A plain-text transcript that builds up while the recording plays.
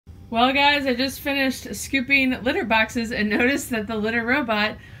Well guys, I just finished scooping litter boxes and noticed that the litter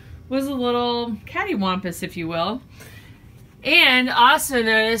robot was a little cattywampus, if you will. And also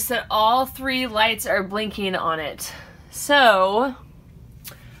noticed that all 3 lights are blinking on it. So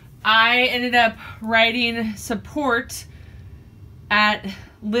I ended up writing support at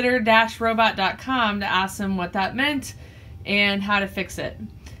litter.robot.com to ask them what that meant and how to fix it.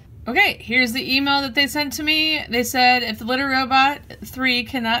 Okay, here's the email that they sent to me. They said if the litter robot 3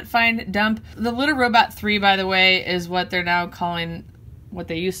 cannot find dump. The litter robot 3, by the way, is what they're now calling, what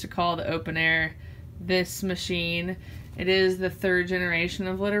they used to call the open air, this machine. It is the 3rd generation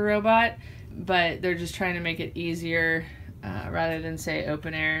of litter robot, but they're just trying to make it easier rather than say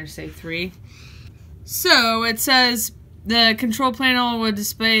open air, say 3. So it says the control panel would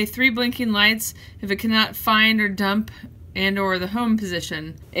display 3 blinking lights if it cannot find or dump and or the home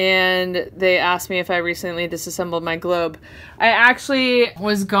position. And they asked me if I recently disassembled my globe. I actually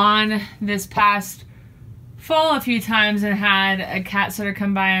was gone this past fall a few times and had a cat sitter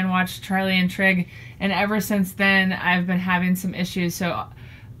come by and watch Charlie and Trig, and ever since then I've been having some issues, so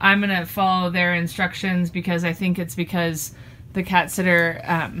I'm gonna follow their instructions because I think it's because the cat sitter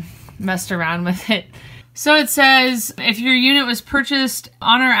messed around with it. So it says if your unit was purchased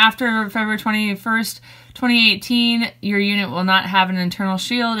on or after February 21st, 2018, your unit will not have an internal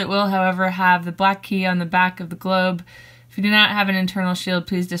shield. It will, however, have the black key on the back of the globe. If you do not have an internal shield,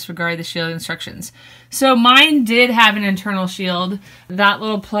 please disregard the shield instructions. So mine did have an internal shield. That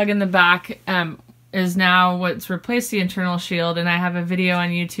little plug in the back is now what's replaced the internal shield, and I have a video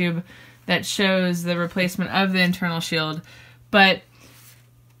on YouTube that shows the replacement of the internal shield, but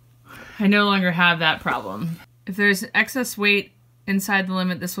I no longer have that problem. If there's excess weight inside the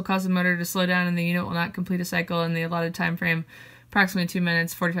limit, this will cause the motor to slow down and the unit will not complete a cycle in the allotted time frame, approximately 2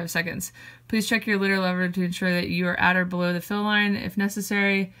 minutes, 45 seconds. Please check your litter lever to ensure that you are at or below the fill line. If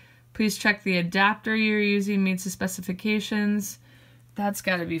necessary, please check the adapter you're using meets the specifications. That's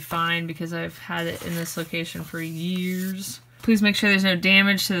got to be fine because I've had it in this location for years. Please make sure there's no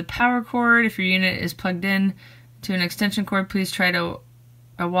damage to the power cord. If your unit is plugged in to an extension cord, please try a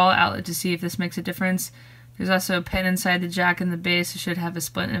wall outlet to see if this makes a difference. There's also a pin inside the jack and the base. It should have a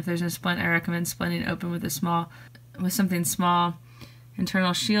splint, and if there's no splint, I recommend splinting open with something small.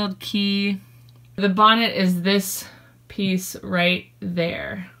 Internal shield key. The bonnet is this piece right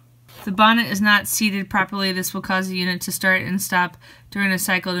there. If the bonnet is not seated properly, this will cause the unit to start and stop during a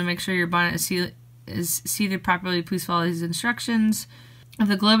cycle. To make sure your bonnet is seated properly, please follow these instructions. If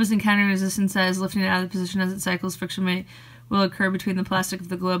the globe is encountering resistance that is lifting it out of the position as it cycles, friction will occur between the plastic of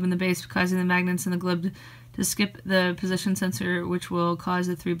the globe and the base, causing the magnets in the globe to skip the position sensor, which will cause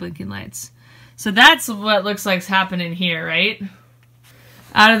the 3 blinking lights. So that's what looks like's happening here, right?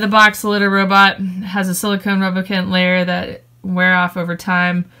 Out of the box, the litter robot has a silicone replicant layer that wear off over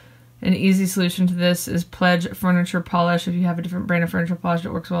time. An easy solution to this is Pledge furniture polish. If you have a different brand of furniture polish,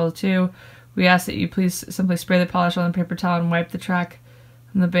 it works well too. We ask that you please simply spray the polish on the paper towel and wipe the track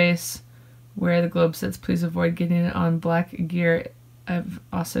on the base where the globe sits. Please avoid getting it on black gear. I've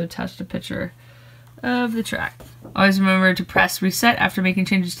also attached a picture of the track. Always remember to press reset after making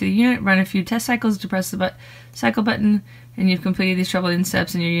changes to the unit. Run a few test cycles to press the cycle button, and you've completed these troubleshooting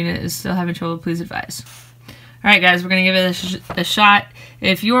steps and your unit is still having trouble, please advise. Alright guys, we're going to give it a shot.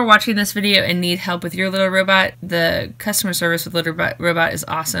 If you are watching this video and need help with your litter robot, the customer service with litter robot is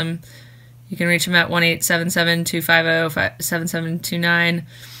awesome. You can reach them at 1-877-250-7729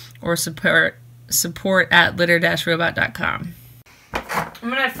 or support at litter-robot.com. I'm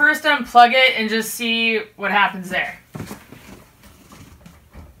going to first unplug it and just see what happens there.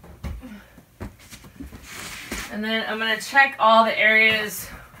 And then I'm going to check all the areas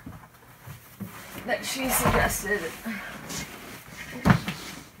that she suggested.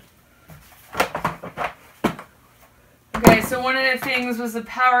 Okay, so one of the things was the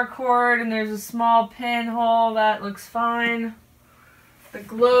power cord, and there's a small pinhole. That looks fine. The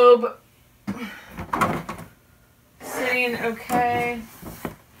globe sitting okay.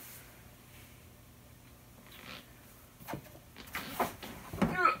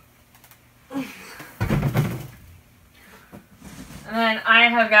 And then I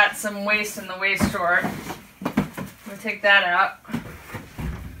have got some waste in the waste drawer. I'm going to take that out.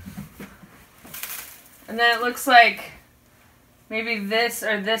 And then it looks like maybe this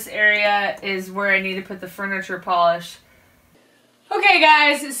or this area is where I need to put the furniture polish. Okay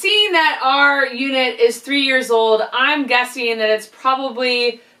guys, seeing that our unit is 3 years old, I'm guessing that it's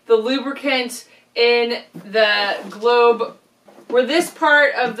probably the lubricant in the globe, where this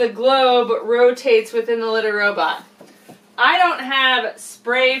part of the globe rotates within the litter robot. I don't have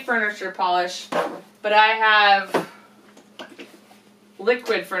spray furniture polish, but I have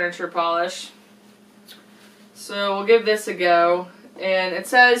liquid furniture polish. So we'll give this a go. And it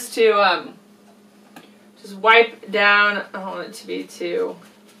says to just wipe down. I don't want it to be too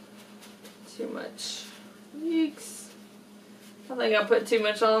much. Yeeks. I think I'll put too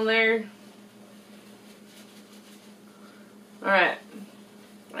much on there. Alright.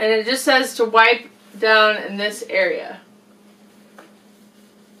 And it just says to wipe down in this area.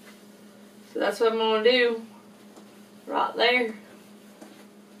 So that's what I'm going to do. Right there.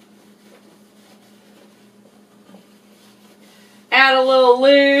 Add a little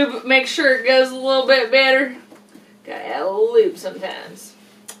lube. Make sure it goes a little bit better. Gotta add a little lube sometimes.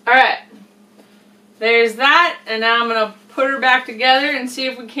 Alright. There's that. And now I'm going to put her back together and see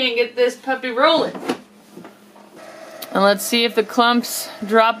if we can't get this puppy rolling. And let's see if the clumps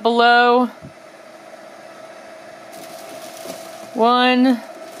drop below 1,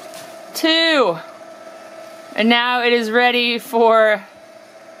 2. And now it is ready for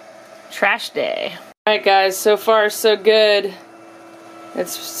trash day. Alright guys, so far so good.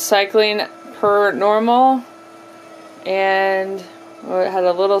 It's cycling per normal. And well, it had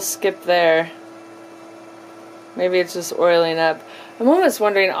a little skip there. Maybe it's just oiling up. I'm almost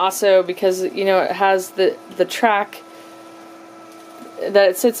wondering also, because you know it has the track that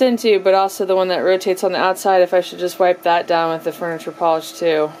it sits into, but also the one that rotates on the outside, if I should just wipe that down with the furniture polish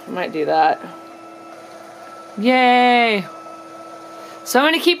too. I might do that. Yay! So I'm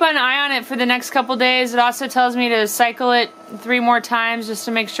going to keep an eye on it for the next couple days. It also tells me to cycle it 3 more times just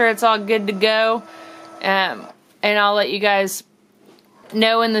to make sure it's all good to go. And I'll let you guys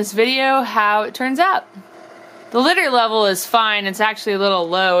know in this video how it turns out. The litter level is fine. It's actually a little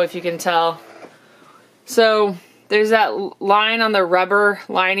low, if you can tell. So there's that line on the rubber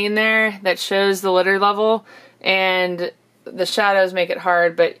lining there that shows the litter level, and the shadows make it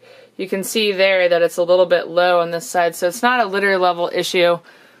hard, but you can see there that it's a little bit low on this side. So it's not a litter level issue,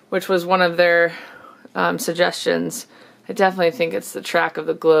 which was one of their suggestions. I definitely think it's the track of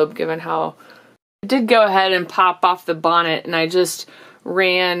the globe, given how I did go ahead and pop off the bonnet, and I just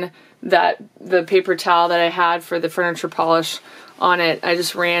ran the paper towel that I had for the furniture polish on it. I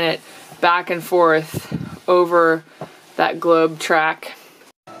just ran it back and forth over that globe track.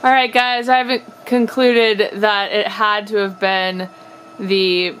 Alright guys, I've concluded that it had to have been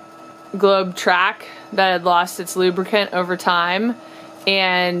the globe track that had lost its lubricant over time,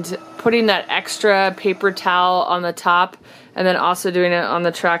 and putting that extra paper towel on the top and then also doing it on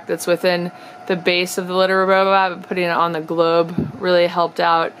the track that's within the base of the litter robot, but putting it on the globe really helped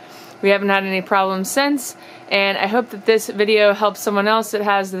out. We haven't had any problems since, and I hope that this video helps someone else that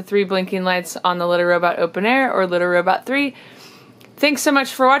has the 3 blinking lights on the Litter Robot Open Air or Litter Robot 3. Thanks so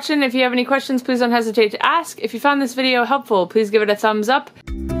much for watching. If you have any questions, please don't hesitate to ask. If you found this video helpful, please give it a thumbs up.